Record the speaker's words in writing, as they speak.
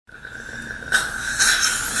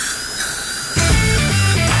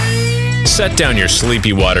Set down your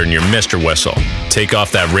sleepy water and your Mr. Whistle. Take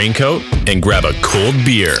off that raincoat and grab a cold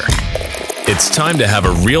beer. It's time to have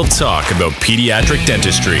a real talk about pediatric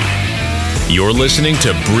dentistry. You're listening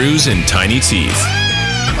to Brews and Tiny Teeth,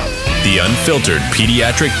 the unfiltered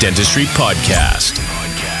pediatric dentistry podcast.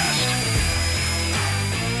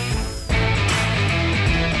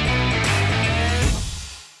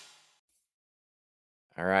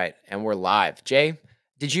 All right, and we're live. Jay,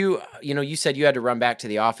 did you said you had to run back to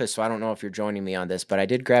the office, so I don't know if you're joining me on this, but I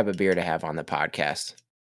did grab a beer to have on the podcast.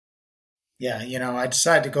 Yeah, I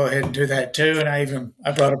decided to go ahead and do that too, and I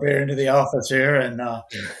brought a beer into the office here, and I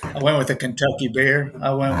went with a Kentucky beer.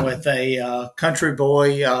 I went with a Country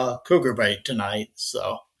Boy Cougar Bait tonight.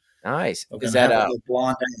 So nice. Is that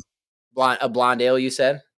a blonde ale? You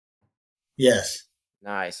said? Yes.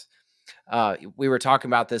 Nice. We were talking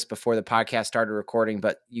about this before the podcast started recording,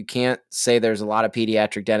 but you can't say there's a lot of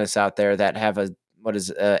pediatric dentists out there that have a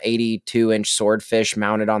 82-inch swordfish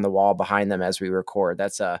mounted on the wall behind them as we record.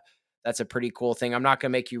 That's a pretty cool thing. I'm not going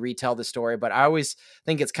to make you retell the story, but I always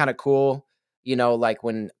think it's kind of cool, like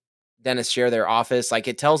when dentists share their office, like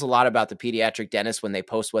it tells a lot about the pediatric dentist when they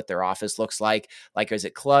post what their office looks like. Like, is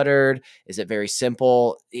it cluttered? Is it very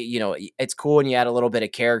simple? It's cool when you add a little bit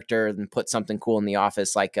of character and put something cool in the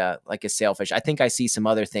office, like a sailfish. I think I see some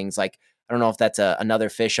other things, like, I don't know if that's another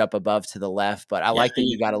fish up above to the left, but I like that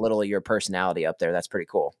you got a little of your personality up there. That's pretty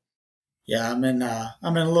cool. Yeah, I'm in a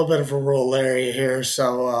little bit of a rural area here,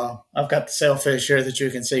 so I've got the sailfish here that you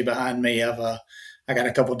can see behind me. I got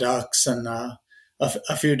a couple ducks and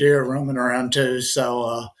a few deer roaming around too.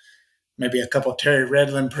 So maybe a couple Terry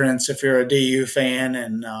Redland prints if you're a DU fan,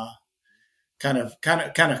 and kind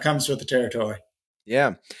of comes with the territory.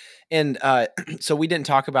 Yeah. And so we didn't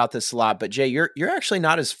talk about this a lot, but Jay, you're actually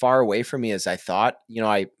not as far away from me as I thought.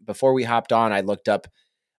 Before we hopped on, I looked up,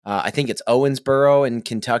 I think it's Owensboro in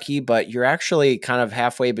Kentucky, but you're actually kind of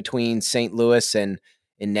halfway between St. Louis and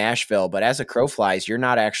in Nashville. But as a crow flies, you're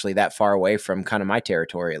not actually that far away from kind of my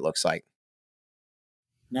territory, it looks like.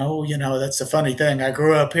 No, that's the funny thing. I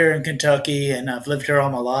grew up here in Kentucky, and I've lived here all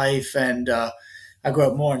my life, and I grew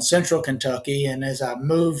up more in central Kentucky. And as I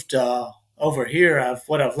moved over here,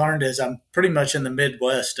 what I've learned is I'm pretty much in the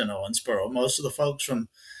Midwest in Owensboro. Most of the folks from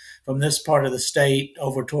this part of the state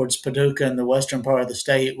over towards Paducah and the western part of the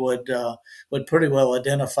state would pretty well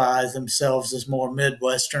identify themselves as more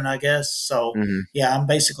Midwestern, I guess. So, Yeah, I'm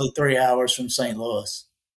basically 3 hours from St. Louis.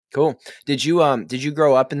 Cool. Did you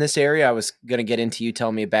grow up in this area? I was going to get into you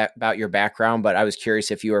telling me about your background, but I was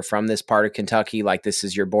curious if you were from this part of Kentucky, like this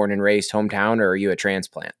is your born and raised hometown, or are you a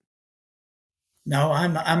transplant? No,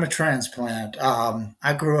 I'm a transplant.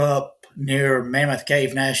 I grew up near Mammoth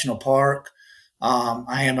Cave National Park.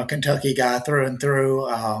 I am a Kentucky guy through and through.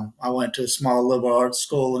 I went to a small liberal arts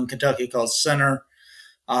school in Kentucky called Center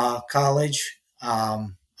College. I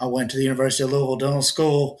went to the University of Louisville Dental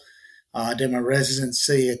School. I did my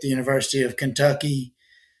residency at the University of Kentucky.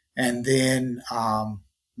 And then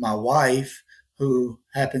my wife, who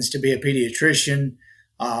happens to be a pediatrician,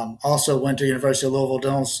 also went to the University of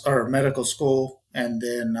Louisville Medical School, and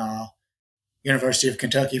then University of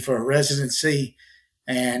Kentucky for a residency.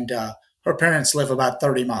 And her parents live about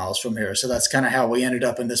 30 miles from here. So that's kind of how we ended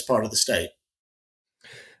up in this part of the state.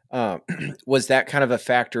 Was that kind of a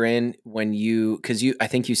factor in when I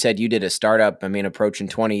think you said you did a startup, approaching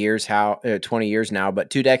 20 years now, but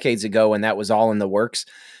 2 decades ago when that was all in the works,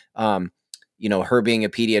 her being a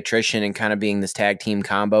pediatrician and kind of being this tag team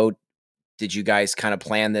combo, did you guys kind of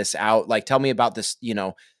plan this out? Like, tell me about this,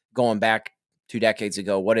 going back 2 decades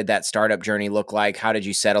ago, what did that startup journey look like? How did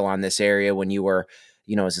you settle on this area when you were,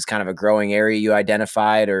 is this kind of a growing area you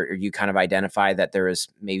identified, or you kind of identified that there was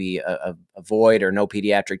maybe a void or no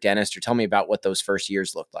pediatric dentist? Or tell me about what those first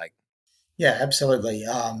years looked like. Yeah, absolutely.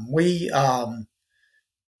 We kind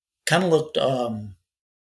of looked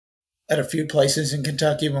at a few places in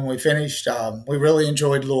Kentucky when we finished. We really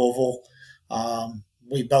enjoyed Louisville.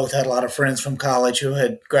 We both had a lot of friends from college who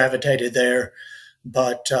had gravitated there.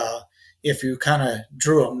 But if you kind of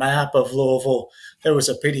drew a map of Louisville, there was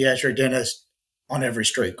a pediatric dentist on every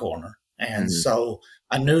street corner. And so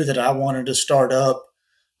I knew that I wanted to start up.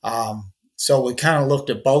 So we kind of looked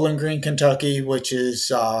at Bowling Green, Kentucky, which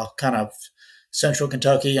is kind of central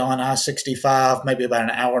Kentucky on I-65, maybe about an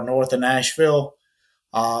hour north of Nashville,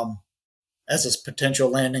 as a potential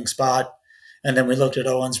landing spot. And then we looked at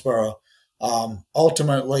Owensboro.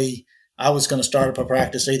 Ultimately, I was going to start up a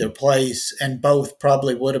practice either place, and both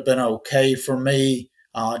probably would have been okay for me,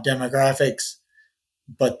 demographics.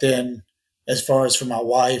 But then as far as for my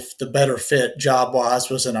wife, the better fit job-wise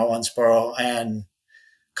was in Owensboro, and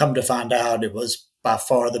come to find out it was by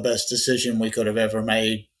far the best decision we could have ever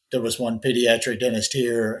made there was one pediatric dentist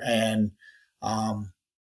here, and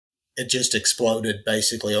it just exploded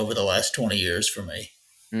basically over the last 20 years for me.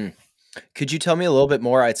 Mm. Could you tell me a little bit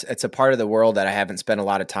more? It's a part of the world that I haven't spent a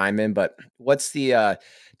lot of time in, but what's the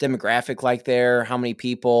demographic like there? How many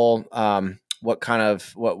people? What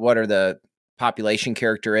are the population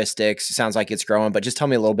characteristics? It sounds like it's growing, but just tell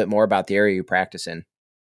me a little bit more about the area you practice in.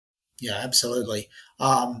 Yeah, absolutely.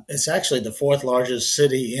 It's actually the fourth largest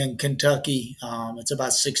city in Kentucky. It's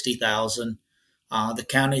about 60,000. The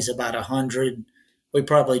county's about 100. We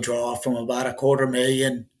probably draw from about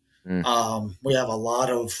 250,000. Mm. We have a lot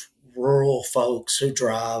of rural folks who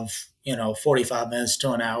drive, 45 minutes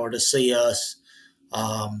to an hour to see us.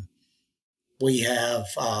 We have,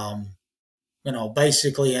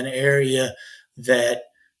 basically an area that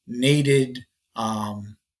needed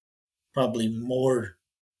probably more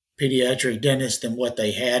pediatric dentists than what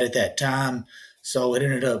they had at that time. So it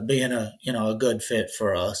ended up being a good fit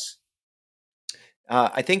for us.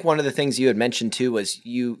 I think one of the things you had mentioned too was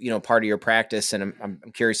part of your practice, and I'm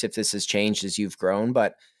curious if this has changed as you've grown,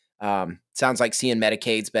 but sounds like seeing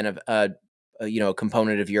Medicaid's been a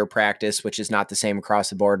component of your practice, which is not the same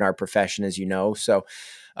across the board in our profession, as you know. So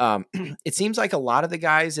it seems like a lot of the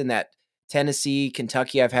guys in that Tennessee,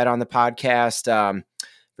 Kentucky, I've had on the podcast,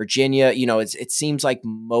 Virginia, it seems like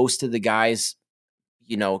most of the guys,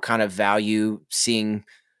 kind of value seeing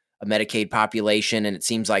a Medicaid population, and it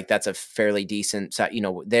seems like that's a fairly decent,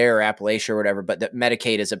 there, Appalachia or whatever, but that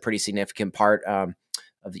Medicaid is a pretty significant part of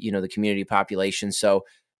the community population. So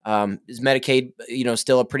is Medicaid,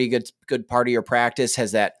 still a pretty good part of your practice?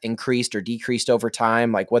 Has that increased or decreased over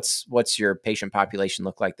time? Like what's your patient population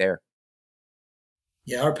look like there?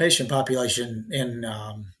 Yeah, our patient population in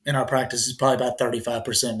our practice is probably about 35%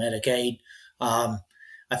 Medicaid.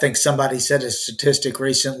 I think somebody said a statistic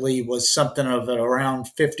recently was something of around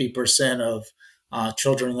 50% of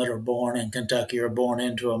children that are born in Kentucky are born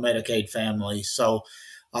into a Medicaid family. So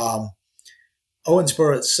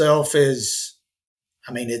Owensboro itself is,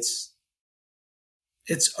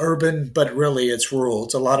 it's urban, but really it's rural.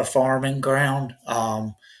 It's a lot of farming ground,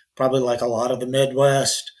 probably like a lot of the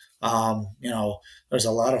Midwest. There's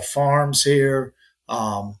a lot of farms here.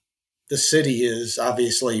 The city is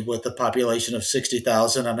obviously, with a population of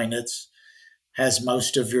 60,000. It's has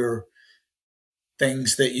most of your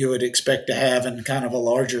things that you would expect to have in kind of a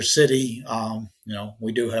larger city.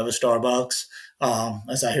 We do have a Starbucks.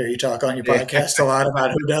 As I hear you talk on your podcast a lot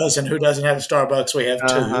about who does and who doesn't have a Starbucks, we have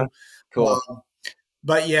two. Cool.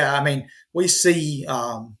 But yeah, we see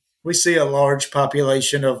a large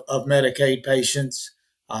population of Medicaid patients,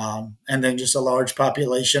 and then just a large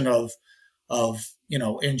population of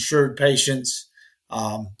insured patients.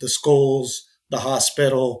 The schools, the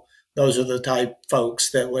hospital, those are the type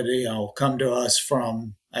folks that would come to us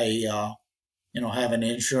from having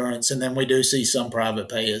insurance, and then we do see some private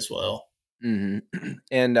pay as well. Mm-hmm.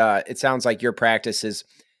 And it sounds like your practice is,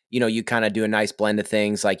 you kind of do a nice blend of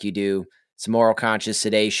things, like you do some oral conscious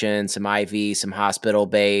sedation, some IV, some hospital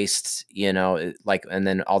based, and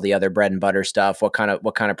then all the other bread and butter stuff. What kind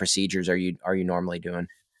of procedures are you normally doing?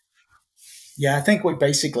 Yeah, I think we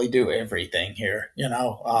basically do everything here.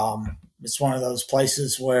 It's one of those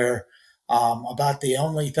places where about the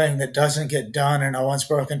only thing that doesn't get done in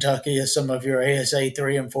Owensboro, Kentucky, is some of your ASA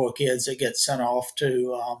 3 and 4 kids that get sent off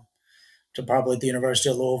to probably the University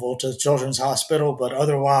of Louisville, to the Children's Hospital. But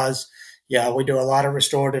otherwise, yeah, we do a lot of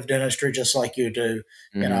restorative dentistry, just like you do.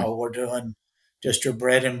 Mm-hmm. We're doing just your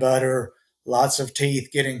bread and butter, lots of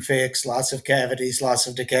teeth getting fixed, lots of cavities, lots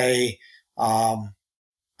of decay.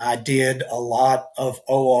 I did a lot of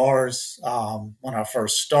ORs when I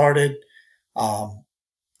first started.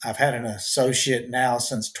 I've had an associate now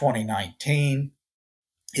since 2019.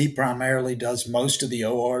 He primarily does most of the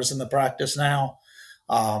ORs in the practice now.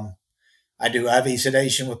 I do IV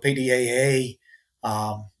sedation with PDAA.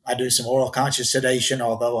 I do some oral conscious sedation,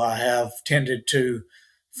 although I have tended to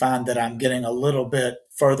find that I'm getting a little bit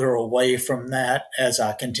further away from that as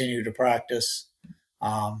I continue to practice.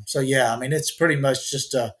 It's pretty much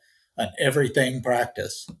just an everything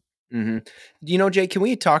practice. Mm-hmm. Jay, can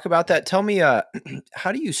we talk about that? Tell me,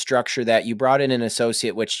 how do you structure that? You brought in an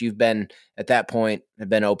associate, which you've been at that point, have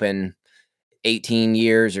been open 18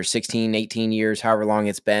 years or 16, 18 years, however long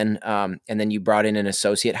it's been. And then you brought in an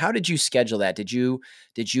associate. How did you schedule that? Did you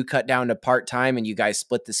cut down to part-time and you guys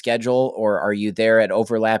split the schedule, or are you there at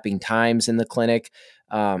overlapping times in the clinic?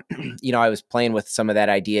 I was playing with some of that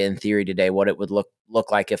idea in theory today, what it would look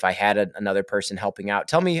like if I had another person helping out.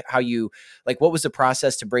 Tell me how what was the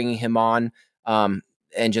process to bringing him on? And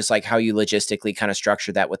just like how you logistically kind of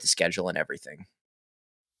structure that with the schedule and everything.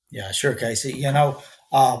 Yeah, sure, Casey.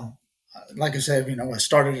 like I said, I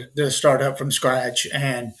started to start up from scratch,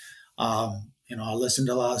 and I listened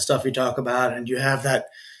to a lot of stuff you talk about, and you have that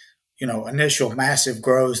initial massive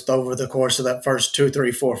growth over the course of that first 2,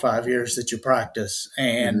 3, 4, 5 years that you practice.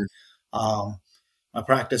 And Mm-hmm. My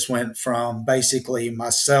practice went from basically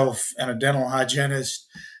myself and a dental hygienist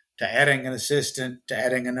to adding an assistant, to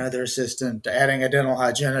adding another assistant, to adding a dental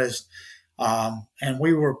hygienist. And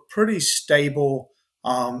we were pretty stable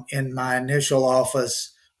in my initial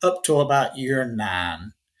office up to about year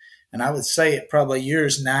 9. And I would say at probably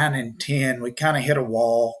years 9 and 10, we kind of hit a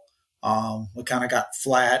wall. We kind of got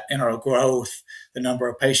flat in our growth. The number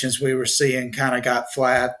of patients we were seeing kind of got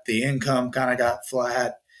flat. The income kind of got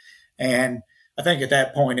flat. And I think at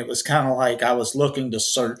that point, it was kind of like I was looking to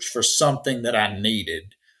search for something that I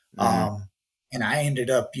needed. Mm-hmm. And I ended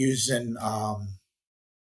up using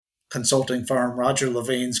consulting firm, Roger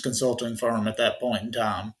Levine's consulting firm at that point in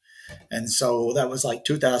time. And so that was like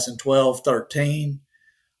 2012, 13.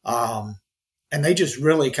 And they just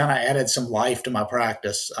really kind of added some life to my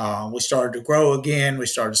practice. We started to grow again. We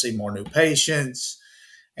started to see more new patients.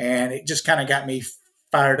 And it just kind of got me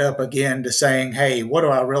fired up again to saying, hey, what do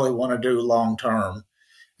I really want to do long term?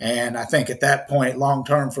 And I think at that point, long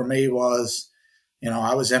term for me was,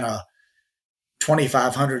 I was in a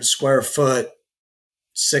 2,500 square foot,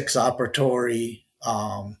 6 operatory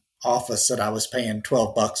office that I was paying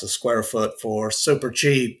 $12 a square foot for, super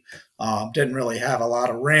cheap. Didn't really have a lot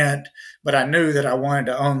of rent, but I knew that I wanted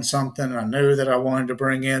to own something. I knew that I wanted to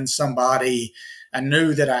bring in somebody. I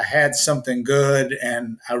knew that I had something good,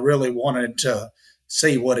 and I really wanted to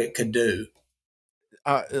see what it could do.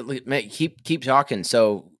 Keep talking.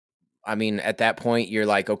 So, I mean, at that point, you're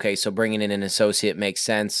like, okay, so bringing in an associate makes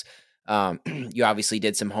sense. You obviously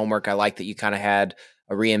did some homework. I like that you kind of had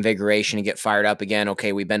a reinvigoration and get fired up again.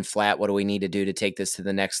 Okay, we've been flat. What do we need to do to take this to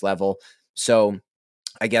the next level? So,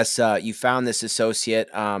 I guess you found this associate,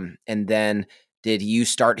 and then did you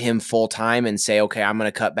start him full time and say, okay, I'm going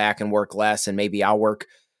to cut back and work less, and maybe I'll work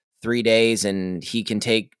 3 days and he can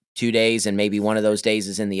take 2 days, and maybe one of those days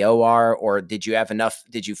is in the OR? Or did you have enough?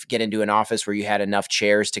 Did you get into an office where you had enough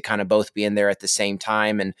chairs to kind of both be in there at the same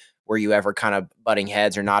time? And were you ever kind of butting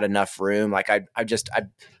heads or not enough room? Like I'd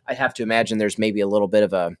have to imagine there's maybe a little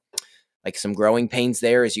bit of some growing pains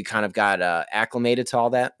there as you kind of got acclimated to all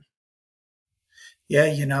that. Yeah,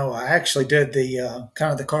 I actually did the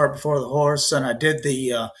kind of the cart before the horse, and I did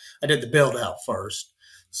the build out first.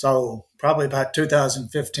 So probably about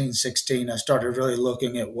 2015, 16, I started really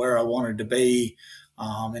looking at where I wanted to be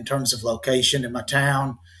in terms of location in my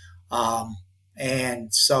town.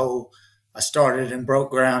 And so I started and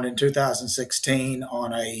broke ground in 2016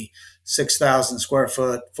 on a 6,000 square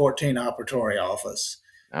foot, 14 operatory office.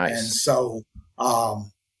 Nice. And so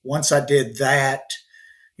once I did that,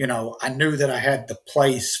 I knew that I had the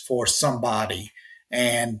place for somebody.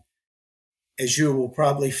 And as you will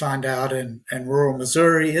probably find out in rural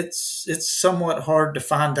Missouri, it's somewhat hard to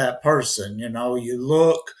find that person. You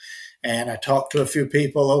look, and I talked to a few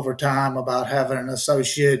people over time about having an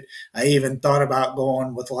associate. I even thought about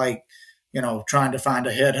going with trying to find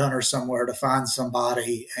a headhunter somewhere to find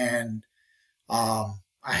somebody. And I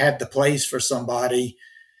had the place for somebody.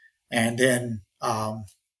 And then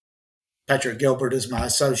Patrick Gilbert is my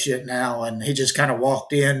associate now, and he just kind of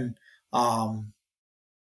walked in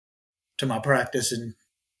to my practice, and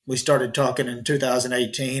we started talking in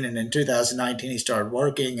 2018, and in 2019 he started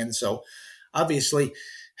working. And so obviously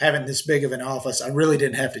having this big of an office, I really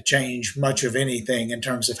didn't have to change much of anything in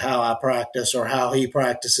terms of how I practice or how he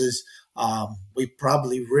practices. We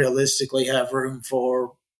probably realistically have room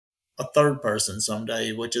for a third person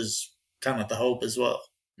someday, which is kind of the hope as well.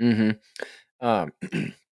 Mm-hmm.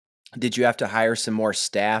 Did you have to hire some more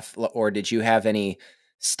staff, or did you have any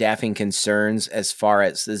staffing concerns as far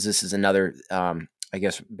as this is another, I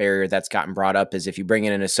guess, barrier that's gotten brought up is if you bring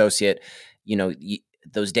in an associate,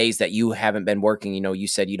 those days that you haven't been working, you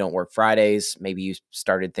said you don't work Fridays. Maybe you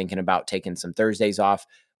started thinking about taking some Thursdays off.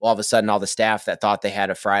 Well, all of a sudden, all the staff that thought they had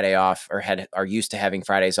a Friday off or are used to having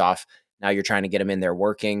Fridays off, now you're trying to get them in there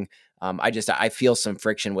working. I feel some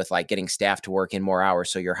friction with getting staff to work in more hours.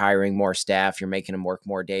 So you're hiring more staff, you're making them work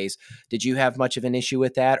more days. Did you have much of an issue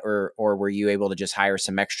with that, or were you able to just hire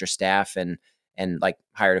some extra staff and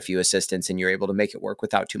hired a few assistants and you're able to make it work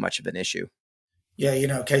without too much of an issue?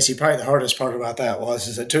 Yeah, Casey, probably the hardest part about that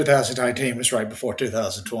is that 2019 was right before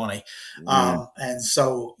 2020. And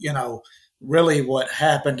so, really what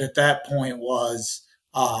happened at that point was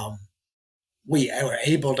we were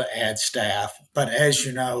able to add staff. But as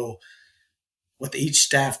you know, with each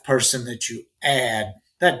staff person that you add,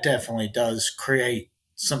 that definitely does create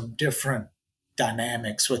some different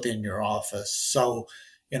dynamics within your office. So,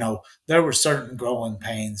 there were certain growing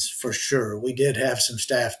pains for sure. We did have some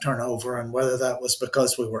staff turnover, and whether that was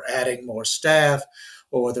because we were adding more staff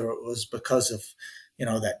or whether it was because of,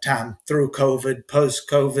 that time through COVID, post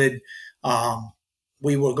COVID,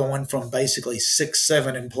 we were going from basically 6,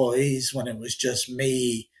 7 employees when it was just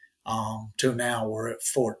me, to now we're at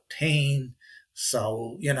 14.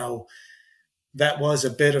 So, that was a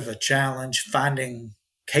bit of a challenge finding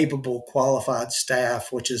capable, qualified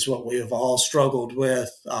staff, which is what we have all struggled with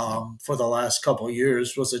for the last couple of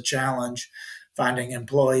years, was a challenge. Finding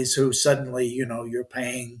employees who suddenly, you're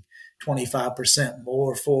paying 25%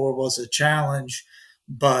 more for was a challenge.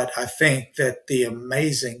 But I think that the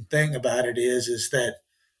amazing thing about it is that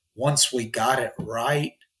once we got it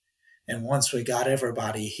right and once we got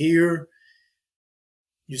everybody here,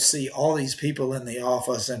 you see all these people in the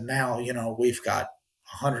office, and now, we've got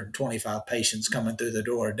 125 patients coming through the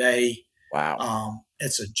door a day. Wow.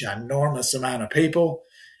 It's a ginormous amount of people.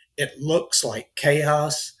 It looks like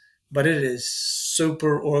chaos, but it is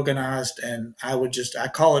super organized, and I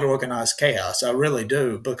call it organized chaos. I really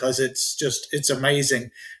do, because it's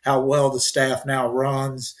amazing how well the staff now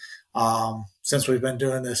runs, since we've been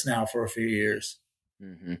doing this now for a few years.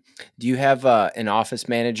 Mm-hmm. Do you have an office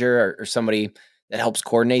manager or somebody that helps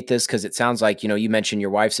coordinate this? Because it sounds like, you mentioned your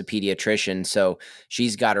wife's a pediatrician, so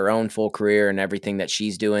she's got her own full career and everything that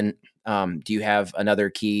she's doing. Do you have another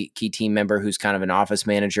key team member who's kind of an office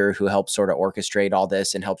manager who helps sort of orchestrate all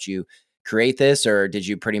this and helps you create this? Or did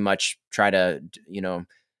you pretty much try to,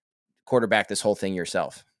 quarterback this whole thing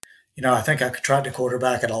yourself? I think I tried to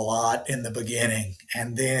quarterback it a lot in the beginning.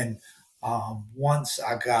 And then once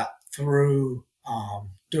I got through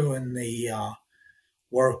doing the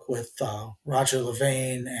work with Roger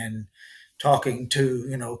Levine and talking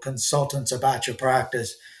to, consultants about your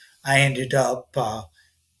practice, I ended up,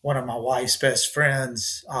 one of my wife's best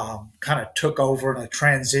friends kind of took over in a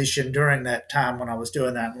transition during that time when I was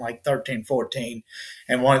doing that in like 13, 14.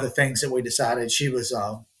 And one of the things that we decided, she was,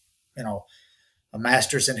 a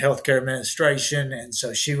master's in healthcare administration. And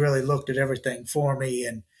so she really looked at everything for me,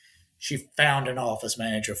 and she found an office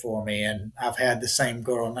manager for me. And I've had the same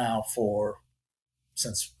girl now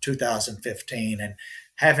since 2015. And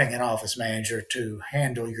having an office manager to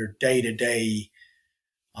handle your day-to-day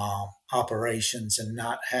operations and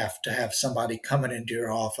not have to have somebody coming into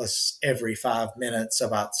your office every 5 minutes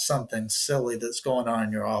about something silly that's going on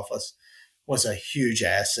in your office was a huge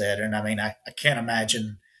asset. And I mean, I can't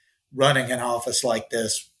imagine running an office like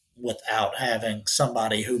this without having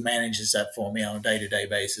somebody who manages that for me on a day-to-day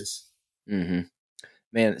basis. Mm-hmm.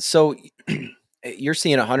 Man, so you're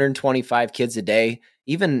seeing 125 kids a day,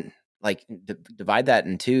 even like divide that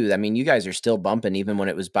in two. I mean, you guys are still bumping even when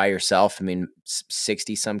it was by yourself. I mean,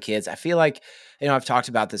 60 some kids. I feel like, I've talked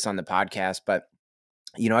about this on the podcast, but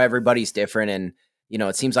everybody's different. And,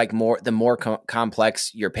 it seems like the more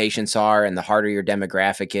complex your patients are and the harder your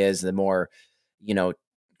demographic is, the more,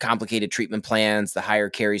 complicated treatment plans, the higher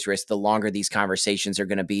carries risk, the longer these conversations are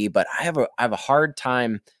going to be. But I have a hard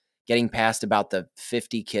time getting past about the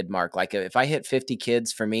 50 kid mark. Like if I hit 50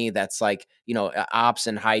 kids, for me, that's like, ops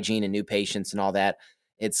and hygiene and new patients and all that.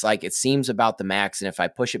 It's like, it seems about the max. And if I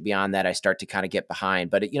push it beyond that, I start to kind of get behind.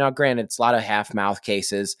 But, granted, it's a lot of half mouth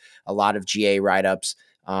cases, a lot of GA write-ups,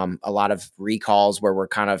 a lot of recalls where we're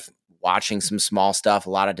kind of watching some small stuff,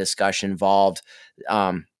 a lot of discussion involved.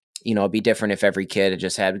 It'd be different if every kid had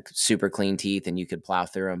just had super clean teeth and you could plow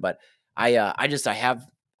through them. But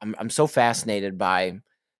I'm so fascinated by,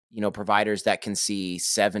 providers that can see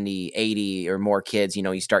 70, 80 or more kids.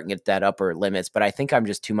 You start and get that upper limits, but I think I'm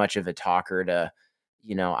just too much of a talker to,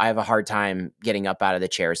 I have a hard time getting up out of the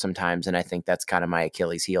chair sometimes. And I think that's kind of my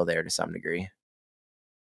Achilles heel there to some degree.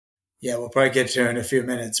 Yeah, we'll probably get to it in a few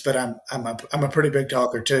minutes, but I'm a pretty big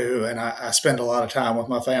talker too. And I spend a lot of time with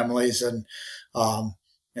my families, and,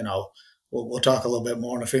 we'll talk a little bit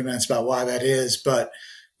more in a few minutes about why that is. But,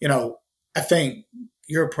 I think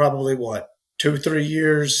you're probably 2-3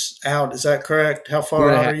 years out. Is that correct? How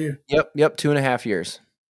far out are you? Yep. 2.5 years.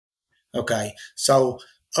 Okay. So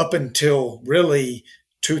up until really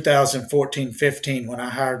 2014, 15, when I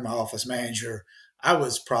hired my office manager, I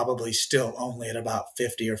was probably still only at about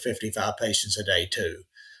 50 or 55 patients a day too.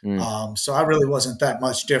 So I really wasn't that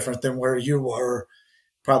much different than where you were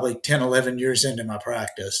probably 10, 11 years into my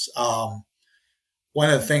practice. One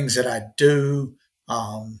of the things that I do,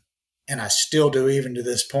 and I still do even to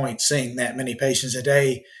this point, seeing that many patients a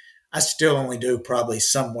day, I still only do probably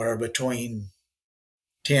somewhere between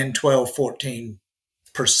 10, 12, 14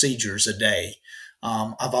 procedures a day.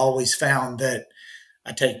 I've always found that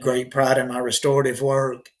I take great pride in my restorative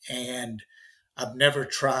work, and I've never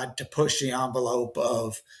tried to push the envelope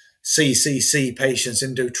of CCC patients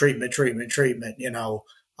and do treatment.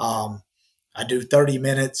 I do 30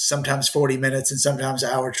 minutes, sometimes 40 minutes, and sometimes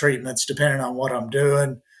hour treatments, depending on what I'm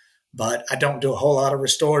doing. But I don't do a whole lot of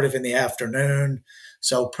restorative in the afternoon.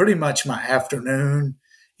 So pretty much my afternoon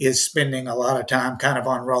is spending a lot of time kind of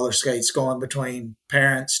on roller skates, going between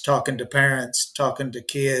parents, talking to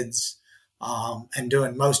kids, and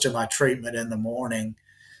doing most of my treatment in the morning.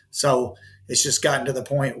 So it's just gotten to the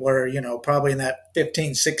point where, probably in that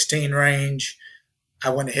 15, 16 range, I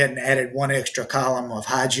went ahead and added one extra column of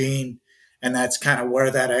hygiene. And that's kind of where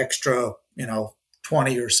that extra,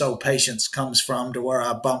 20 or so patients comes from, to where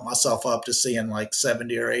I bump myself up to seeing like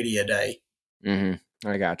 70 or 80 a day. Mm-hmm.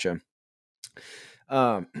 I gotcha.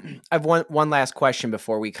 I have one last question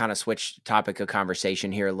before we kind of switch topic of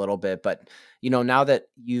conversation here a little bit. But, now that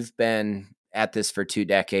you've been at this for 2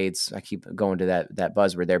 decades, I keep going to that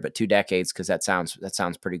buzzword there, but 2 decades, because that sounds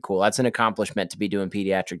pretty cool. That's an accomplishment to be doing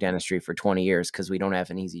pediatric dentistry for 20 years, because we don't have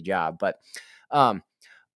an easy job. But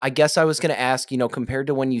I guess I was going to ask, compared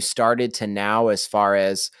to when you started to now, as far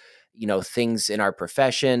as, things in our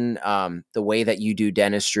profession, the way that you do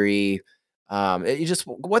dentistry,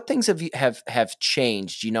 what things have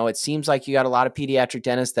changed? It seems like you got a lot of pediatric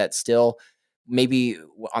dentists that still maybe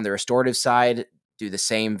on the restorative side do the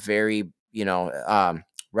same very,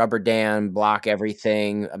 rubber dam, block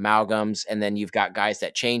everything, amalgams. And then you've got guys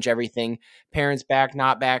that change everything, parents back,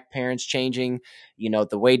 not back, parents changing, the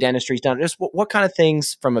way dentistry's done. Just what kind of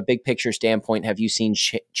things from a big picture standpoint have you seen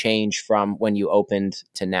change from when you opened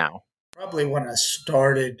to now? Probably when I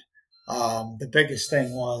started, the biggest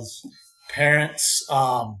thing was parents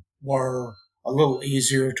were a little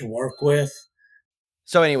easier to work with.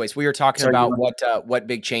 So anyways, we were talking about what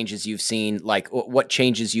big changes you've seen, like what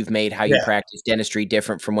changes you've made, how you practice dentistry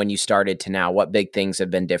different from when you started to now. What big things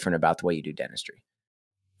have been different about the way you do dentistry?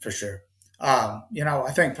 For sure. I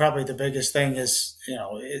think probably the biggest thing is,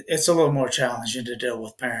 it's a little more challenging to deal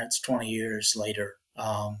with parents 20 years later.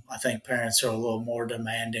 I think parents are a little more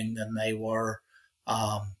demanding than they were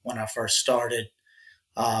when I first started.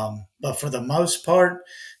 But for the most part,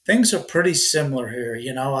 things are pretty similar here.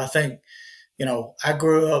 I think, I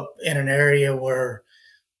grew up in an area where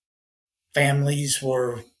families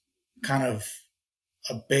were kind of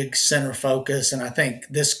a big center focus, and I think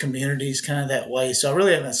this community is kind of that way. So I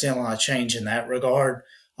really haven't seen a lot of change in that regard.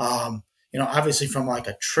 Obviously from like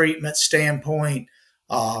a treatment standpoint,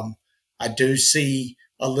 I do see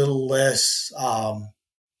a little less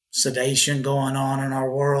sedation going on in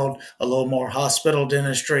our world, a little more hospital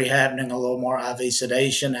dentistry happening, a little more IV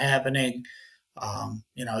sedation happening.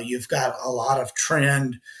 You've got a lot of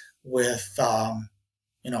trend with,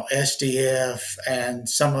 SDF and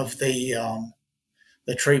some of the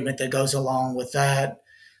treatment that goes along with that.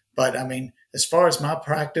 But I mean, as far as my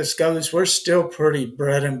practice goes, we're still pretty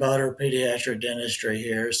bread and butter pediatric dentistry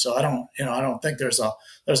here. So I don't think there's a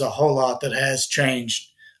whole lot that has changed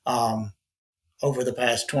over the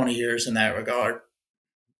past 20 years in that regard.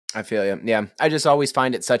 I feel you. Yeah. I just always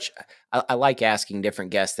find it I like asking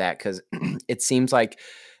different guests that, because it seems like,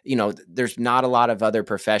 there's not a lot of other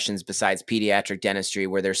professions besides pediatric dentistry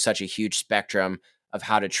where there's such a huge spectrum of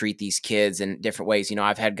how to treat these kids in different ways.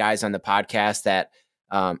 I've had guys on the podcast that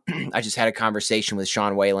I just had a conversation with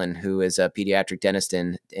Sean Whalen, who is a pediatric dentist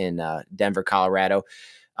in Denver, Colorado.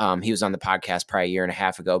 He was on the podcast probably a year and a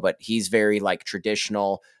half ago, but he's very like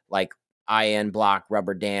traditional, like IN block,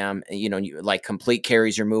 rubber dam, like complete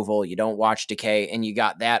caries removal. You don't watch decay. And you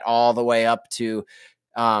got that all the way up to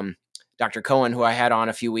Dr. Cohen, who I had on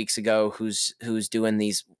a few weeks ago, who's doing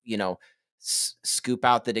these, scoop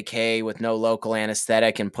out the decay with no local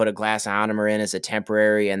anesthetic and put a glass ionomer in as a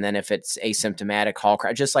temporary. And then if it's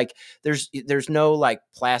asymptomatic, just like there's no like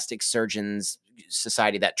plastic surgeons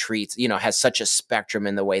society that treats, has such a spectrum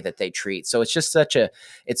in the way that they treat. So it's just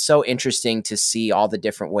it's so interesting to see all the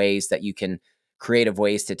different ways that you can, creative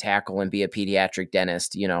ways to tackle and be a pediatric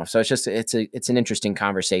dentist, so it's an interesting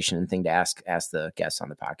conversation and thing to ask the guests on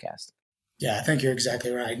the podcast. Yeah, I think you're exactly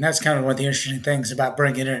right. And that's kind of one of the interesting things about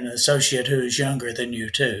bringing in an associate who is younger than you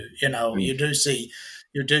too. You do see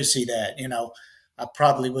that, I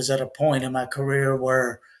probably was at a point in my career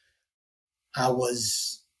where I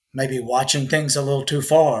was maybe watching things a little too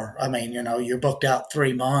far. I mean, you're booked out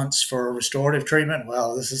 3 months for restorative treatment.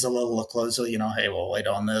 Well, this is a little closer, hey, we'll wait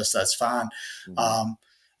on this. That's fine. Mm-hmm.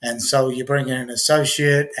 And so you bring in an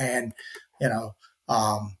associate and,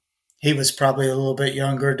 he was probably a little bit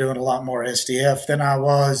younger, doing a lot more SDF than I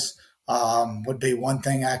was, would be one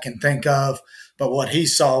thing I can think of. But what he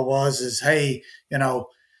saw is, hey,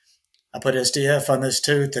 I put SDF on this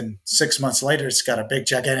tooth and 6 months later, it's got a big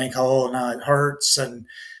gigantic hole and now it hurts. And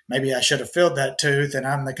maybe I should have filled that tooth, and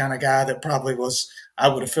I'm the kind of guy that I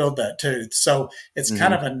would have filled that tooth. So it's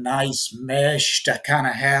kind of a nice mesh to kind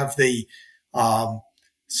of have the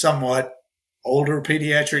somewhat older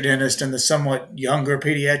pediatric dentist and the somewhat younger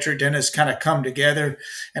pediatric dentist kind of come together.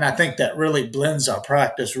 And I think that really blends our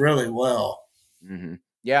practice really well. Mm-hmm.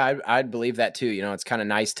 Yeah, I'd believe that too. It's kind of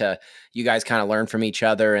nice to you guys kind of learn from each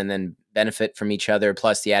other and then benefit from each other.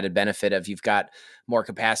 Plus the added benefit of you've got more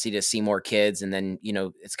capacity to see more kids, and then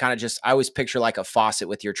it's kind of just I always picture like a faucet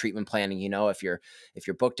with your treatment planning. If you're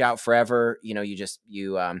booked out forever, you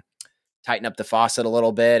tighten up the faucet a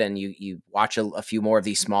little bit and you watch a few more of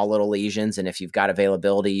these small little lesions, and if you've got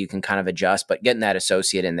availability, you can kind of adjust. But getting that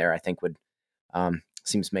associate in there, I think would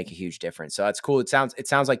seems to make a huge difference. So that's cool. It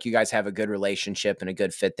sounds like you guys have a good relationship and a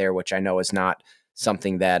good fit there, which I know is not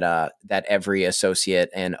something that every associate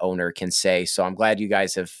and owner can say. So I'm glad you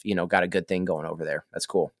guys have, got a good thing going over there. That's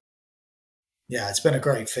cool. Yeah, it's been a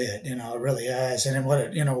great fit. It really has. And then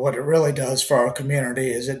what it really does for our community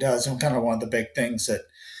is it does, and kind of one of the big things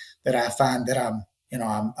that I find that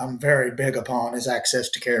I'm very big upon is access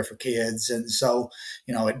to care for kids. And so,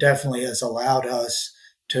 it definitely has allowed us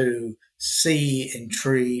to see and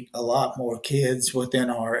treat a lot more kids within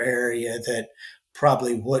our area that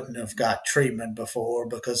probably wouldn't have got treatment before,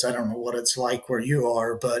 because I don't know what it's like where you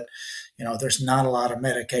are, but there's not a lot of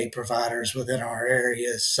Medicaid providers within our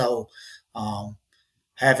area. So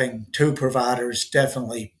having two providers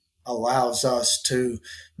definitely allows us to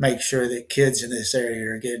make sure that kids in this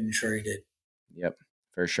area are getting treated. Yep,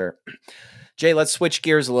 for sure. Jay, let's switch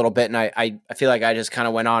gears a little bit. And I feel like I just kind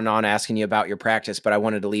of went on and on asking you about your practice, but I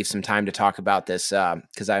wanted to leave some time to talk about this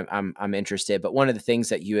because I'm interested. But one of the things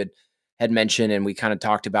that you had mentioned and we kind of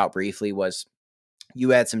talked about briefly was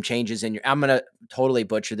you had some changes in I'm going to totally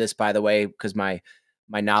butcher this, by the way, because my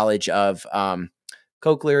knowledge of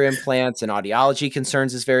cochlear implants and audiology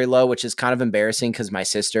concerns is very low, which is kind of embarrassing because my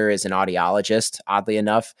sister is an audiologist, oddly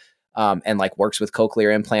enough. And like works with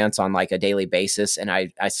cochlear implants on like a daily basis. And I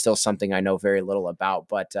still something I know very little about,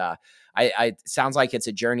 but I sounds like it's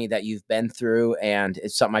a journey that you've been through, and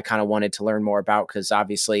it's something I kind of wanted to learn more about, because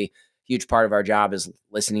obviously a huge part of our job is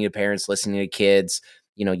listening to parents, listening to kids,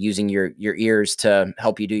 using your ears to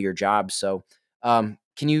help you do your job. So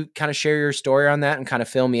can you kind of share your story on that and kind of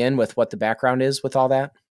fill me in with what the background is with all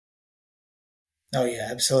that? Oh yeah,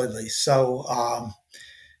 absolutely. So,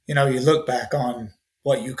 you look back on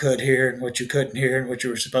what you could hear and what you couldn't hear and what you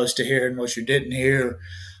were supposed to hear and what you didn't hear.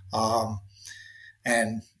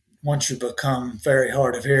 And once you become very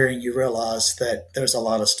hard of hearing, you realize that there's a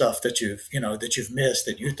lot of stuff that you've missed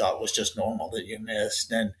that you thought was just normal that you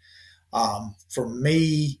missed. And for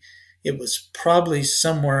me, it was probably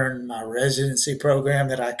somewhere in my residency program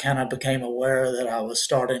that I kind of became aware that I was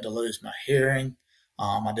starting to lose my hearing.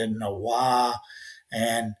 I didn't know why,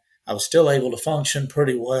 and I was still able to function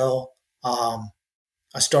pretty well.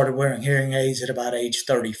 I started wearing hearing aids at about age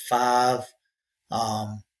 35.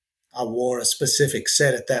 I wore a specific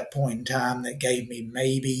set at that point in time that gave me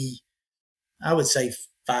maybe, I would say,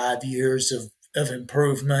 5 years of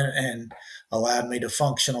improvement and allowed me to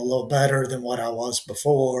function a little better than what I was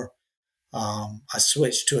before. I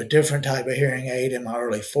switched to a different type of hearing aid in my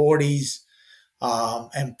early 40s.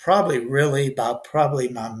 And by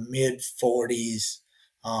my mid 40s,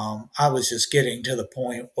 I was just getting to the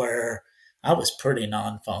point where I was pretty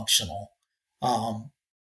non-functional. I'm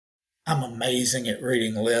amazing at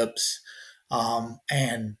reading lips.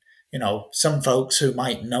 And, some folks who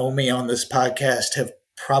might know me on this podcast have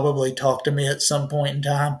probably talked to me at some point in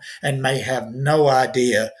time and may have no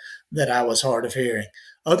idea that I was hard of hearing.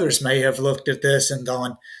 Others may have looked at this and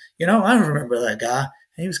gone, I remember that guy.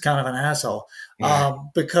 He was kind of an asshole. Yeah.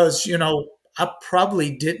 Because, I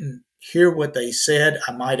probably didn't hear what they said.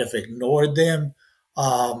 I might have ignored them.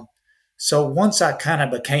 So once I kind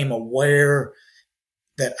of became aware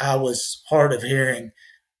that I was hard of hearing,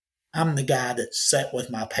 I'm the guy that sat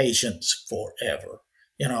with my patients forever.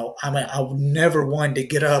 I never wanted to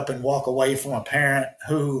get up and walk away from a parent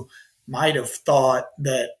who might have thought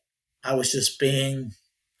that I was just being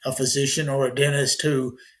a physician or a dentist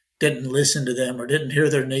who didn't listen to them or didn't hear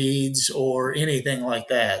their needs or anything like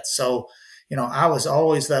that. So, I was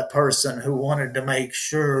always that person who wanted to make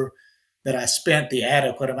sure that I spent the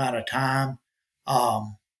adequate amount of time. I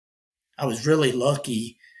was really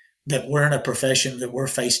lucky that we're in a profession that we're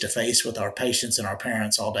face to face with our patients and our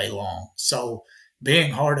parents all day long. So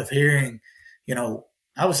being hard of hearing,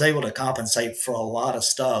 I was able to compensate for a lot of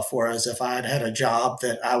stuff. Whereas if I had had a job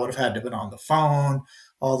that I would have had to been on the phone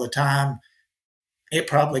all the time, it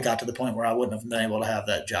probably got to the point where I wouldn't have been able to have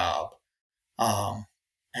that job.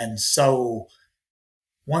 And so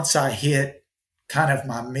once I hit kind of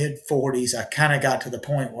my mid 40s, I kind of got to the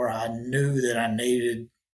point where I knew that I needed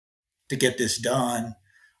to get this done.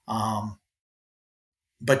 Um,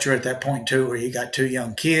 but you're at that point too where you got two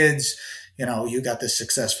young kids, you got this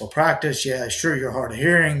successful practice. Yeah, sure, you're hard of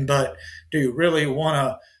hearing, but do you really want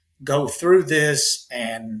to go through this,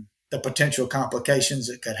 and the potential complications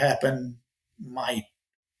that could happen might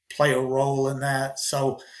play a role in that?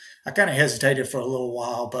 So I kind of hesitated for a little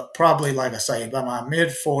while, but probably, like I say, by my mid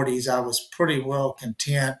 40s, I was pretty well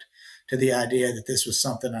content to the idea that this was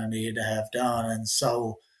something I needed to have done. And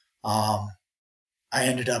so I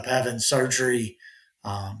ended up having surgery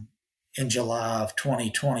in July of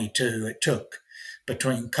 2022. It took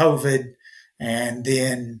between COVID and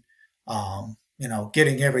then,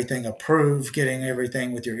 getting everything approved, getting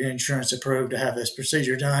everything with your insurance approved to have this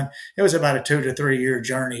procedure done. It was about a 2 to 3 year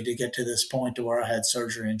journey to get to this point to where I had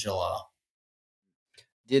surgery in July.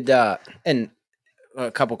 And a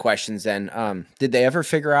couple questions then. Did they ever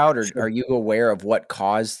figure out, or Sure. are you aware of what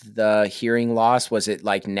caused the hearing loss? Was it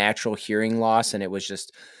like natural hearing loss and it was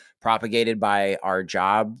just propagated by our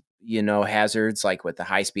job, hazards like with the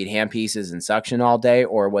high-speed handpieces and suction all day,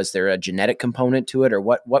 or was there a genetic component to it, or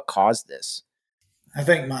what caused this? I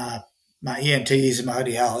think my ENTs and my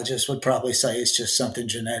audiologists would probably say it's just something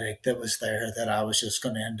genetic that was there, that I was just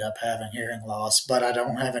going to end up having hearing loss. But I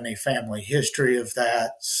don't have any family history of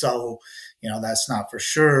that. So, that's not for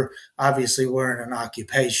sure. Obviously, we're in an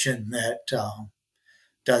occupation that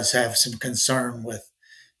does have some concern with,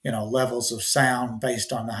 levels of sound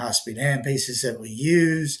based on the high speed handpieces that we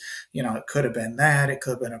use. It could have been that. It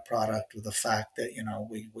could have been a product of the fact that,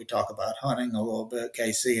 we talk about hunting a little bit,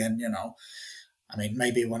 Casey, and,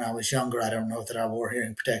 maybe when I was younger, I don't know that I wore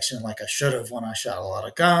hearing protection like I should have when I shot a lot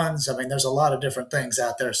of guns. There's a lot of different things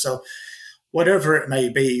out there. So whatever it may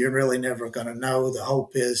be, you're really never going to know. The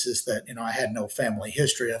hope is that, I had no family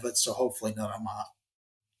history of it. So hopefully none of my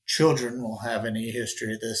children will have any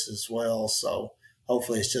history of this as well. So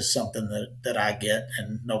hopefully it's just something that I get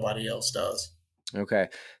and nobody else does. Okay.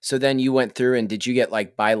 So then you went through, and did you get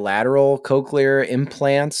like bilateral cochlear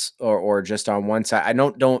implants or just on one side?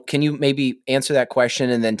 Can you maybe answer that question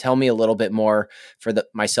and then tell me a little bit more for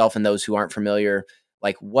myself and those who aren't familiar,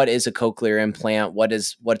 like what is a cochlear implant?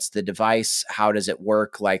 What's the device? How does it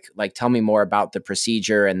work? Like tell me more about the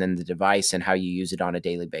procedure and then the device and how you use it on a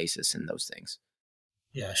daily basis and those things.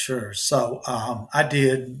 Yeah, sure. So I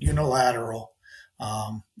did unilateral.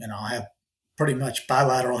 I have pretty much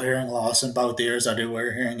bilateral hearing loss in both ears. I do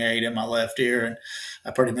wear a hearing aid in my left ear, and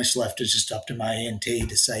I pretty much left it just up to my ENT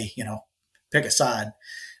to say, pick a side.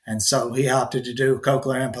 And so he opted to do a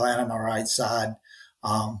cochlear implant on my right side.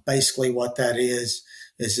 Basically, what that is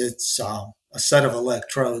it's a set of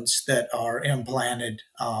electrodes that are implanted.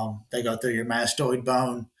 They go through your mastoid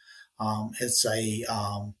bone. It's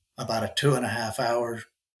about a 2.5 hour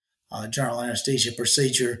general anesthesia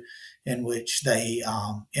procedure in which they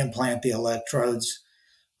implant the electrodes.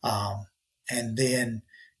 And then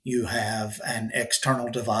you have an external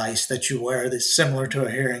device that you wear that's similar to a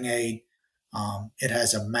hearing aid. It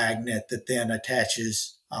has a magnet that then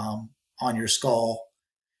attaches on your skull.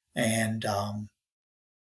 And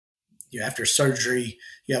after surgery,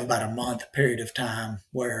 you have about a month period of time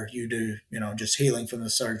where you do, just healing from the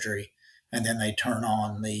surgery. And then they turn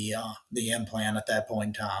on the implant at that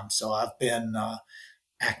point in time. So I've been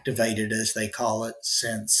activated, as they call it,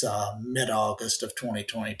 since mid-August of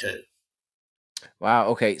 2022. Wow.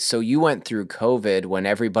 Okay. So you went through COVID when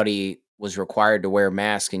everybody was required to wear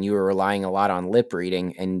masks and you were relying a lot on lip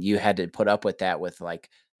reading, and you had to put up with that with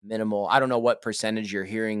like minimal, I don't know what percentage your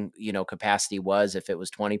hearing, capacity was, if it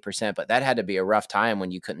was 20%, but that had to be a rough time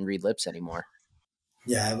when you couldn't read lips anymore.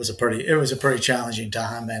 Yeah, it was a pretty challenging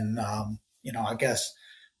time. And, I guess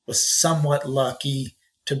was somewhat lucky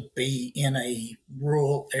to be in a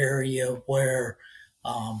rural area where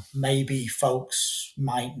maybe folks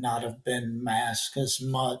might not have been masked as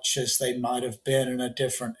much as they might have been in a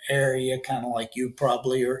different area, kind of like you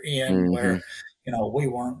probably are in, Mm-hmm. where, we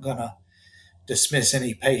weren't going to dismiss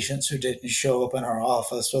any patients who didn't show up in our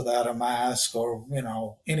office without a mask or,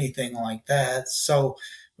 anything like that. So,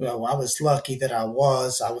 I was lucky that I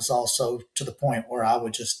was also to the point where I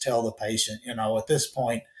would just tell the patient, at this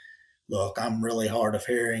point, look, I'm really hard of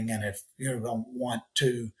hearing. And if you don't want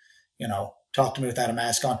to, talk to me without a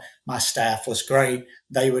mask on, my staff was great.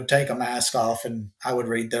 They would take a mask off and I would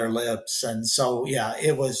read their lips. And so, yeah,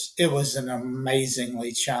 it was an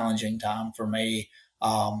amazingly challenging time for me.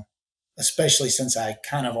 Especially since I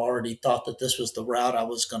kind of already thought that this was the route I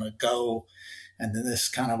was going to go. And then this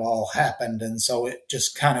kind of all happened. And so it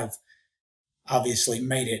just kind of obviously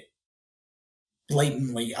made it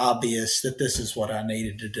blatantly obvious that this is what I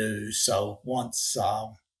needed to do. So once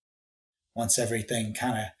everything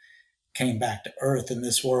kind of came back to earth in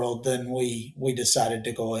this world, then we decided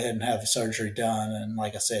to go ahead and have surgery done. And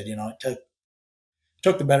like I said, it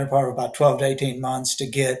took the better part of about 12 to 18 months to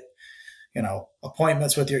get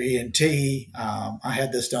appointments with your ENT. I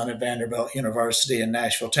had this done at Vanderbilt University in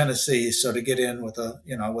Nashville, Tennessee. So to get in with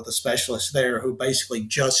a specialist there who basically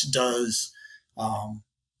just does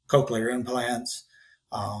cochlear implants,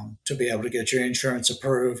 to be able to get your insurance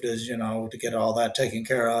approved, to get all that taken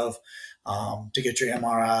care of, to get your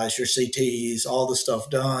MRIs, your CTs, all the stuff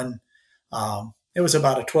done. It was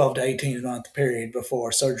about a 12 to 18 month period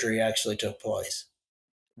before surgery actually took place.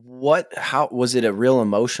 How was it a real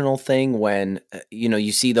emotional thing when,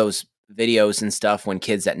 you see those videos and stuff when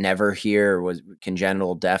kids that never hear was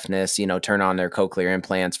congenital deafness, turn on their cochlear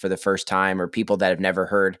implants for the first time, or people that have never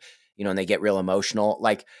heard, and they get real emotional.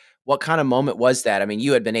 Like, what kind of moment was that? I mean,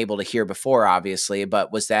 you had been able to hear before, obviously,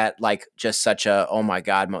 but was that like just such a, oh my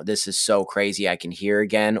God, this is so crazy, I can hear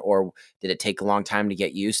again? Or did it take a long time to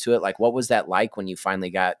get used to it? Like, what was that like when you finally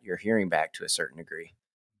got your hearing back to a certain degree?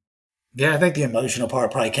 Yeah, I think the emotional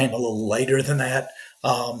part probably came a little later than that.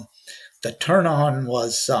 The turn on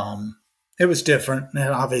was, it was different, and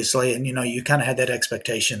obviously, and you kind of had that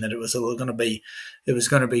expectation that it was going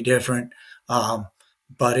to be different.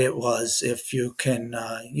 But it was, if you can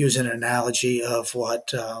use an analogy of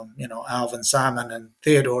what Alvin, Simon, and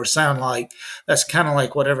Theodore sound like, that's kind of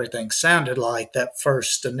like what everything sounded like that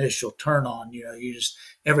first initial turn on.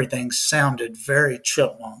 Everything sounded very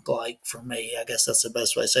chipmunk like for me. I guess that's the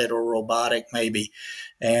best way to say it, or robotic maybe.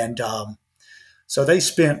 And so they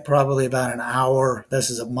spent probably about an hour. This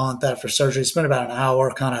is a month after surgery. Spent about an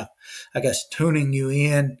hour kind of, I guess, tuning you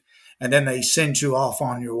in, and then they send you off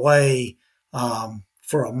on your way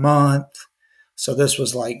for a month. So this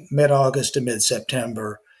was like mid-August to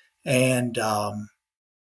mid-September. And,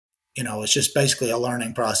 it's just basically a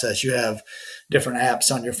learning process. You have different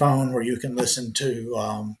apps on your phone where you can listen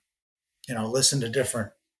to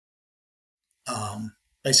different,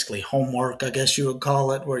 basically homework, I guess you would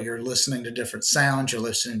call it, where you're listening to different sounds, you're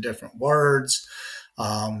listening to different words,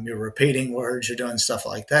 you're repeating words, you're doing stuff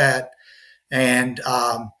like that. And,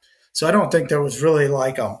 so I don't think there was really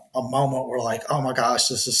like a moment where like, oh my gosh,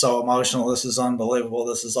 this is so emotional. This is unbelievable.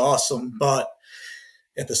 This is awesome. But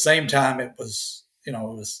at the same time, it was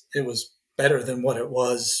better than what it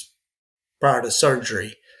was prior to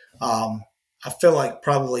surgery. I feel like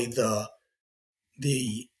probably the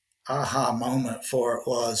aha moment for it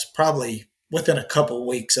was probably within a couple of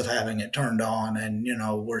weeks of having it turned on. And,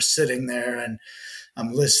 we're sitting there and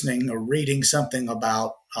I'm listening or reading something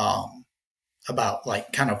about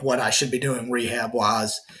like kind of what I should be doing rehab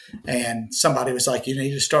wise. And somebody was like, you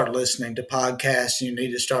need to start listening to podcasts. You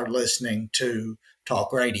need to start listening to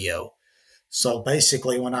talk radio. So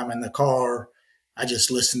basically when I'm in the car, I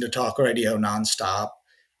just listen to talk radio nonstop.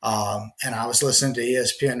 And I was listening to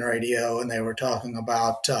ESPN radio, and they were talking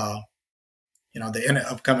about, the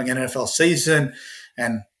upcoming NFL season.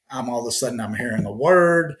 And all of a sudden I'm hearing a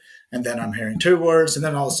word, and then I'm hearing two words. And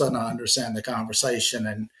then all of a sudden I understand the conversation.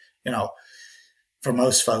 And, for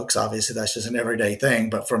most folks, obviously, that's just an everyday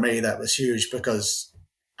thing. But for me, that was huge because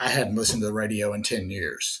I hadn't listened to the radio in 10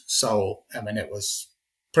 years. So, I mean, it was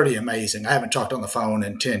pretty amazing. I haven't talked on the phone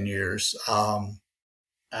in 10 years. I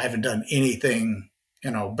haven't done anything,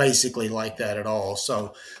 basically like that at all.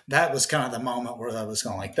 So that was kind of the moment where I was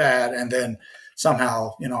going like that. And then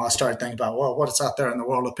somehow, I started thinking about, well, what's out there in the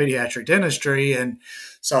world of pediatric dentistry? And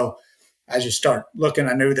so as you start looking,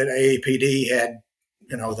 I knew that AAPD had,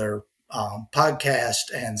 their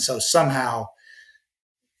podcast. And so somehow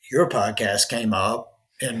your podcast came up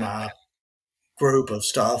in my group of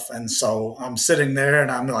stuff. And so I'm sitting there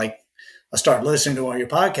and I'm like, I start listening to one of your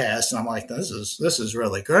podcasts and I'm like, this is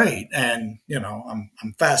really great. And,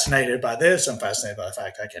 I'm fascinated by this. I'm fascinated by the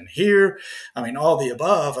fact I can hear, all the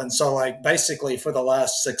above. And so like basically for the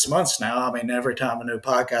last 6 months now, every time a new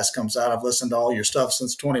podcast comes out, I've listened to all your stuff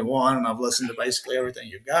since 21 and I've listened to basically everything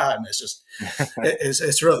you've got. And it's just,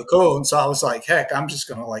 it's really cool. And so I was like, heck, I'm just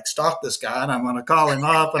going to like stalk this guy and I'm going to call him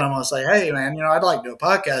up and I'm going to say, hey man, I'd like to do a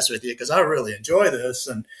podcast with you because I really enjoy this.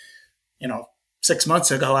 And, 6 months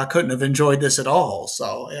ago, I couldn't have enjoyed this at all.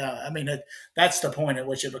 So, yeah, that's the point at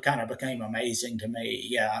which it kind of became amazing to me.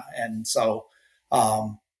 Yeah. And so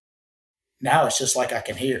now it's just like I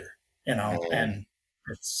can hear, and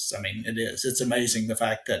it's amazing the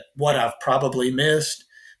fact that what I've probably missed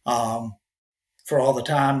for all the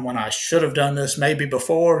time when I should have done this maybe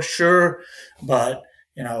before, sure. But,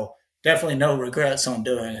 definitely no regrets on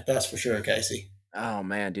doing it. That's for sure, Casey. Oh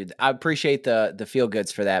man, dude, I appreciate the feel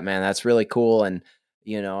goods for that, man. That's really cool, and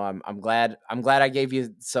I'm glad I gave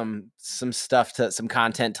you some stuff to some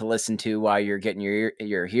content to listen to while you're getting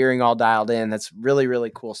your hearing all dialed in. That's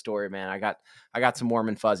really cool story, man. I got some warm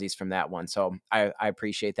and fuzzies from that one, so I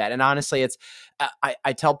appreciate that. And honestly, it's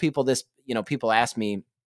I tell people this, people ask me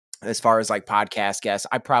as far as like podcast guests,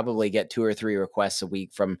 I probably get 2 or 3 requests a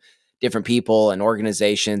week from different people and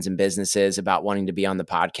organizations and businesses about wanting to be on the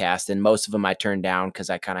podcast. And most of them I turn down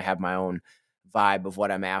because I kind of have my own vibe of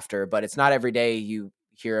what I'm after. But it's not every day you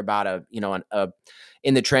hear about a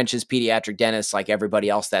in the trenches pediatric dentist like everybody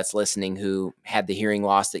else that's listening who had the hearing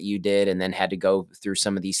loss that you did and then had to go through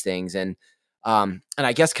some of these things. And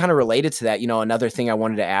I guess kind of related to that, another thing I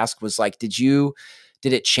wanted to ask was like,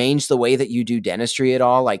 did it change the way that you do dentistry at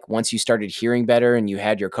all? Like once you started hearing better and you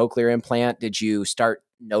had your cochlear implant, did you start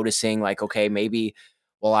noticing like, okay, maybe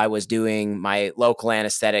while I was doing my local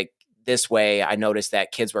anesthetic this way, I noticed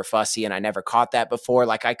that kids were fussy and I never caught that before.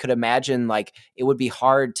 Like I could imagine like it would be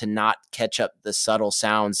hard to not catch up the subtle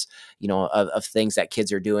sounds, of things that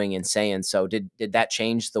kids are doing and saying. So did that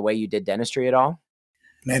change the way you did dentistry at all?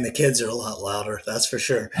 Man, the kids are a lot louder, that's for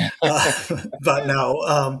sure. But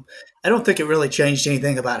no, I don't think it really changed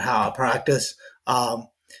anything about how I practice.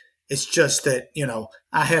 It's just that,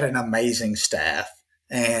 I had an amazing staff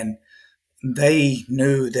and they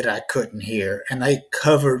knew that I couldn't hear and they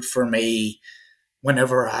covered for me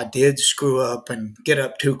whenever I did screw up and get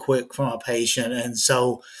up too quick from a patient. And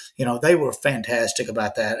so, they were fantastic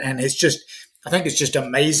about that. And I think it's just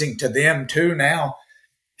amazing to them too now.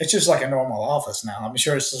 It's just like a normal office now. I'm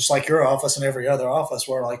sure it's just like your office and every other office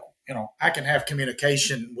where like, I can have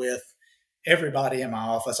communication with everybody in my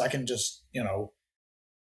office. I can just,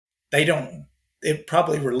 it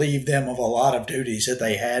probably relieved them of a lot of duties that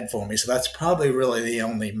they had for me. So that's probably really the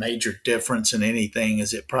only major difference in anything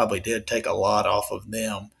is it probably did take a lot off of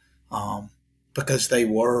them because they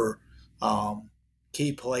were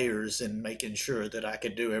key players in making sure that I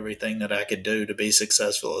could do everything that I could do to be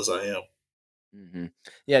successful as I am. Mm-hmm.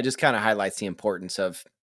 Yeah, it just kind of highlights the importance of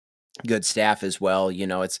good staff as well.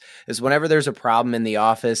 It's whenever there's a problem in the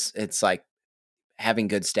office, it's like having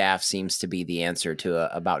good staff seems to be the answer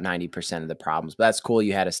to about 90% of the problems. But that's cool.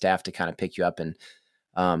 You had a staff to kind of pick you up and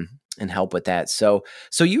help with that. So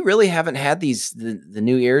you really haven't had the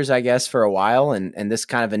new ears, I guess, for a while, and this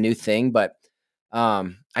kind of a new thing. But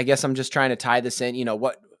I guess I'm just trying to tie this in.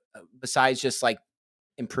 What besides just like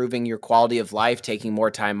improving your quality of life, taking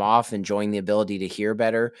more time off, enjoying the ability to hear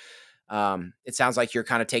better. It sounds like you're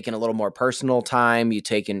kind of taking a little more personal time. You're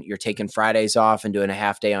taking Fridays off and doing a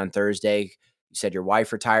half day on Thursday. You said your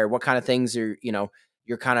wife retired. What kind of things you're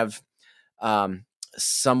kind of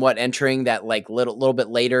somewhat entering that like little bit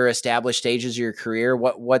later established stages of your career?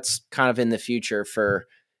 What's kind of in the future for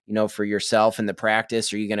yourself and the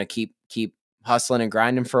practice? Are you going to keep hustling and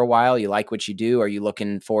grinding for a while? You like what you do? Are you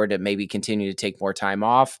looking forward to maybe continue to take more time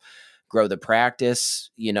off, grow the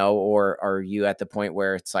practice, or are you at the point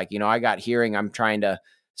where it's like, I got hearing, I'm trying to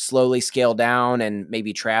slowly scale down and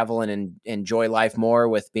maybe travel and enjoy life more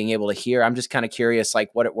with being able to hear? I'm just kind of curious,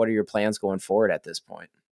 like what are your plans going forward at this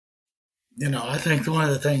point? I think one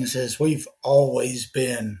of the things is we've always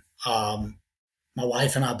been, my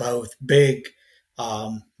wife and I both, big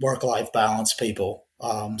work-life balance people.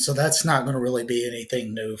 So that's not going to really be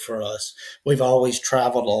anything new for us. We've always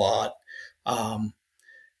traveled a lot.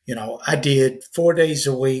 I did 4 days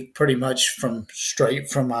a week pretty much straight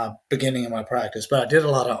from my beginning of my practice, but I did a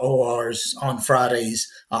lot of ORs on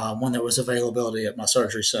Fridays when there was availability at my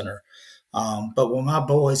surgery center. But when my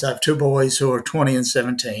boys, I have 2 boys who are 20 and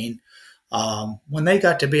 17, when they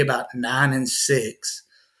got to be about 9 and 6,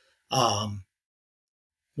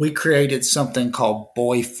 we created something called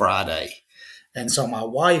Boy Friday. And so my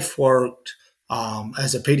wife worked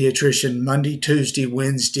as a pediatrician Monday, Tuesday,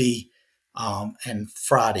 Wednesday, and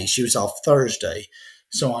Friday. She was off Thursday.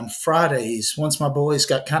 So on Fridays, once my boys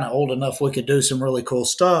got kind of old enough, we could do some really cool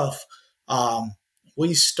stuff.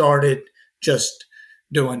 We started just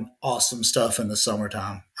doing awesome stuff in the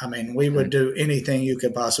summertime. I mean, we would do anything you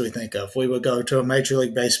could possibly think of. We would go to a Major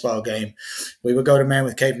League Baseball game. We would go to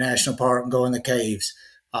Mammoth Cave National Park and go in the caves.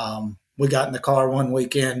 We got in the car one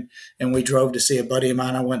weekend and we drove to see a buddy of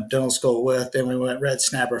mine I went to dental school with. Then we went red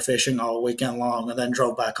snapper fishing all weekend long and then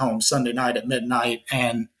drove back home Sunday night at midnight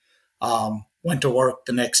and went to work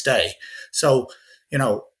the next day. So,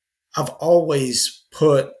 I've always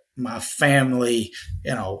put my family,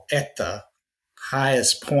 at the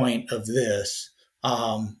highest point of this.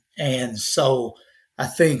 And so I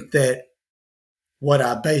think that what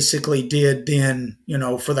I basically did then,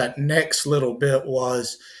 for that next little bit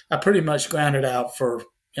was I pretty much grounded out for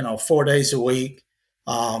 4 days a week.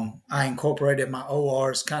 I incorporated my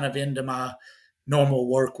ORs kind of into my normal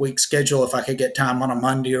work week schedule. If I could get time on a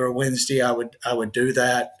Monday or a Wednesday, I would do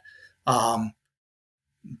that.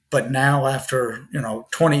 But now after,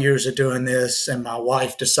 20 years of doing this, and my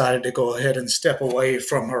wife decided to go ahead and step away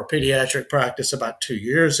from her pediatric practice about 2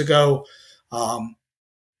 years ago,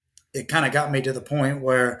 it kind of got me to the point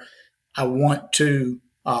where I want to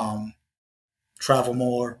travel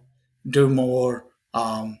more, do more,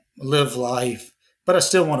 live life, but I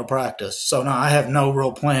still want to practice. So now I have no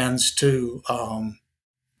real plans to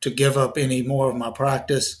give up any more of my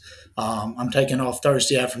practice. I'm taking off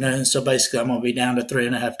Thursday afternoon, so basically I'm going to be down to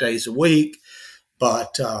 3.5 days a week.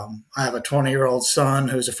 But I have a 20-year-old son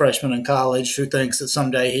who's a freshman in college who thinks that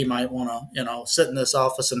someday he might want to, sit in this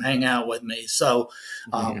office and hang out with me. So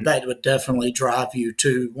that would definitely drive you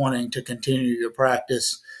to wanting to continue your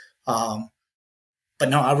practice. But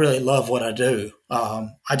no, I really love what I do.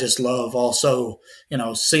 I just love also,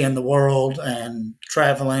 seeing the world and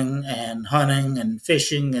traveling and hunting and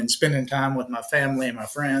fishing and spending time with my family and my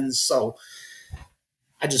friends. So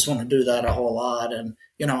I just want to do that a whole lot. And,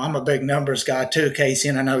 I'm a big numbers guy too, Casey,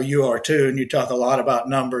 and I know you are too. And you talk a lot about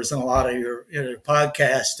numbers in a lot of your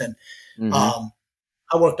podcast. And I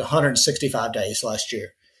worked 165 days last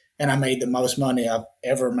year, and I made the most money I've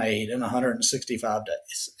ever made in 165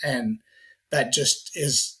 days. And that just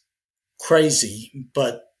is crazy,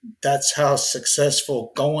 but that's how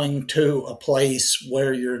successful going to a place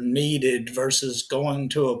where you're needed versus going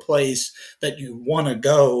to a place that you want to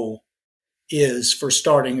go is for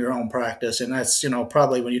starting your own practice. And that's,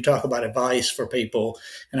 probably when you talk about advice for people,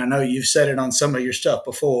 and I know you've said it on some of your stuff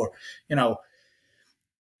before,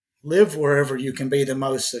 live wherever you can be the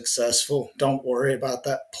most successful. Don't worry about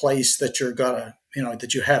that place that you're gonna,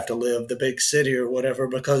 that you have to live, the big city or whatever,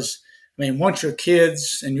 because once your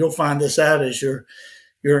kids, and you'll find this out as your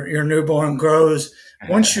newborn grows,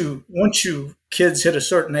 once you kids hit a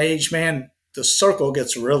certain age, man, the circle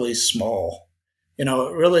gets really small. It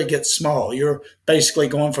really gets small. You're basically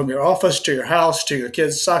going from your office to your house to your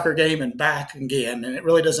kid's soccer game and back again. And it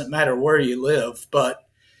really doesn't matter where you live. But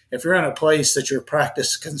if you're in a place that your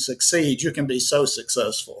practice can succeed, you can be so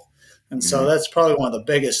successful. And so that's probably one of the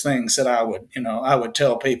biggest things that I would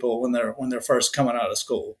tell people when they're first coming out of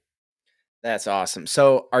school. That's awesome.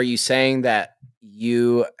 So are you saying that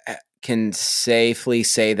you can safely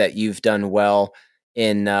say that you've done well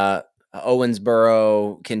in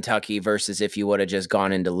Owensboro, Kentucky versus if you would have just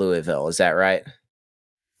gone into Louisville? Is that right?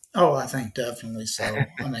 Oh, I think definitely so.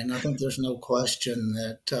 I think there's no question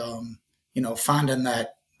that, finding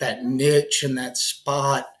that niche and that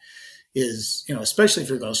spot is, especially if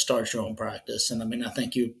you're going to start your own practice. And I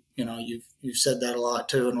think you've said that a lot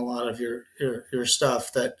too, in a lot of your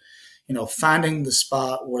stuff, that, finding the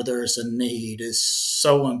spot where there's a need is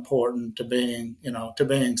so important to being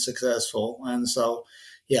successful. And so,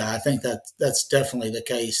 yeah, I think that's definitely the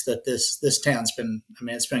case, that this town's been,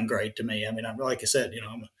 it's been great to me. I'm, like I said,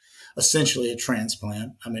 I'm essentially a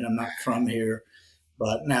transplant. I'm not from here,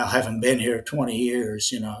 but now having been here 20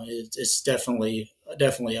 years, it's definitely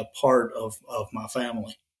a part of my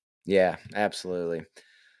family. Yeah, absolutely.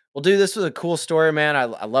 Well, dude, this was a cool story, man.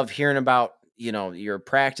 I love hearing about, your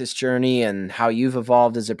practice journey and how you've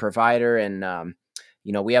evolved as a provider. And,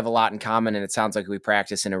 we have a lot in common, and it sounds like we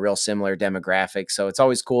practice in a real similar demographic. So it's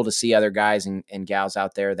always cool to see other guys and gals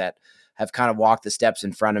out there that have kind of walked the steps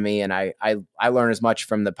in front of me. And I learn as much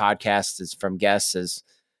from the podcast as from guests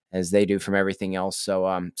as they do from everything else.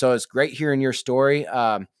 So, so it's great hearing your story.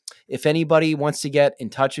 If anybody wants to get in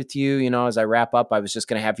touch with you, as I wrap up, I was just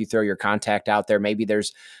going to have you throw your contact out there. Maybe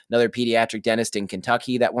there's another pediatric dentist in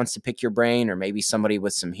Kentucky that wants to pick your brain, or maybe somebody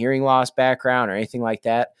with some hearing loss background or anything like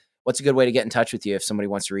that. What's a good way to get in touch with you if somebody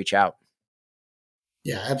wants to reach out?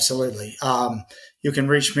 Yeah, absolutely. You can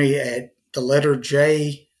reach me at the letter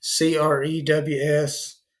J,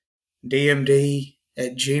 CREWS, DMD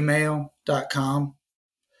at gmail.com.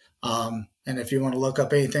 And if you want to look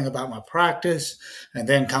up anything about my practice and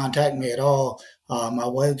then contact me at all, my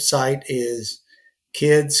website is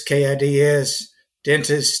kids, KIDS,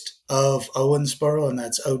 dentist of Owensboro, and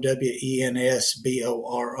that's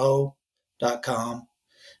OWENSBORO.com.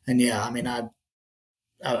 And yeah,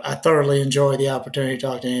 I thoroughly enjoy the opportunity to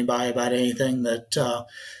talk to anybody about anything that,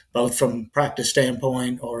 both from practice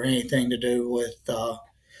standpoint or anything to do with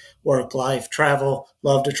work, life, travel,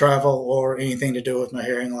 love to travel, or anything to do with my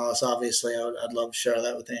hearing loss. Obviously, I'd love to share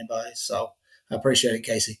that with anybody. So I appreciate it,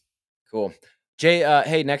 Casey. Cool. Jay,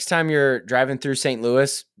 hey, next time you're driving through St.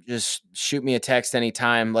 Louis, just shoot me a text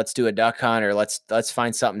anytime. Let's do a duck hunt, or let's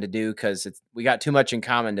find something to do, because we got too much in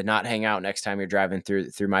common to not hang out next time you're driving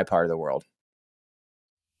through my part of the world.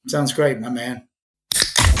 Sounds great, my man.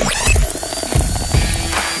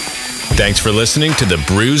 Thanks for listening to the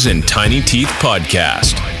Brews and Tiny Teeth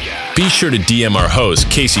podcast. Be sure to DM our host,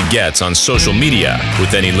 Casey Getz, on social media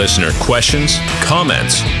with any listener questions,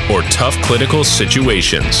 comments, or tough clinical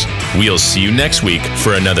situations. We'll see you next week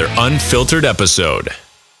for another unfiltered episode.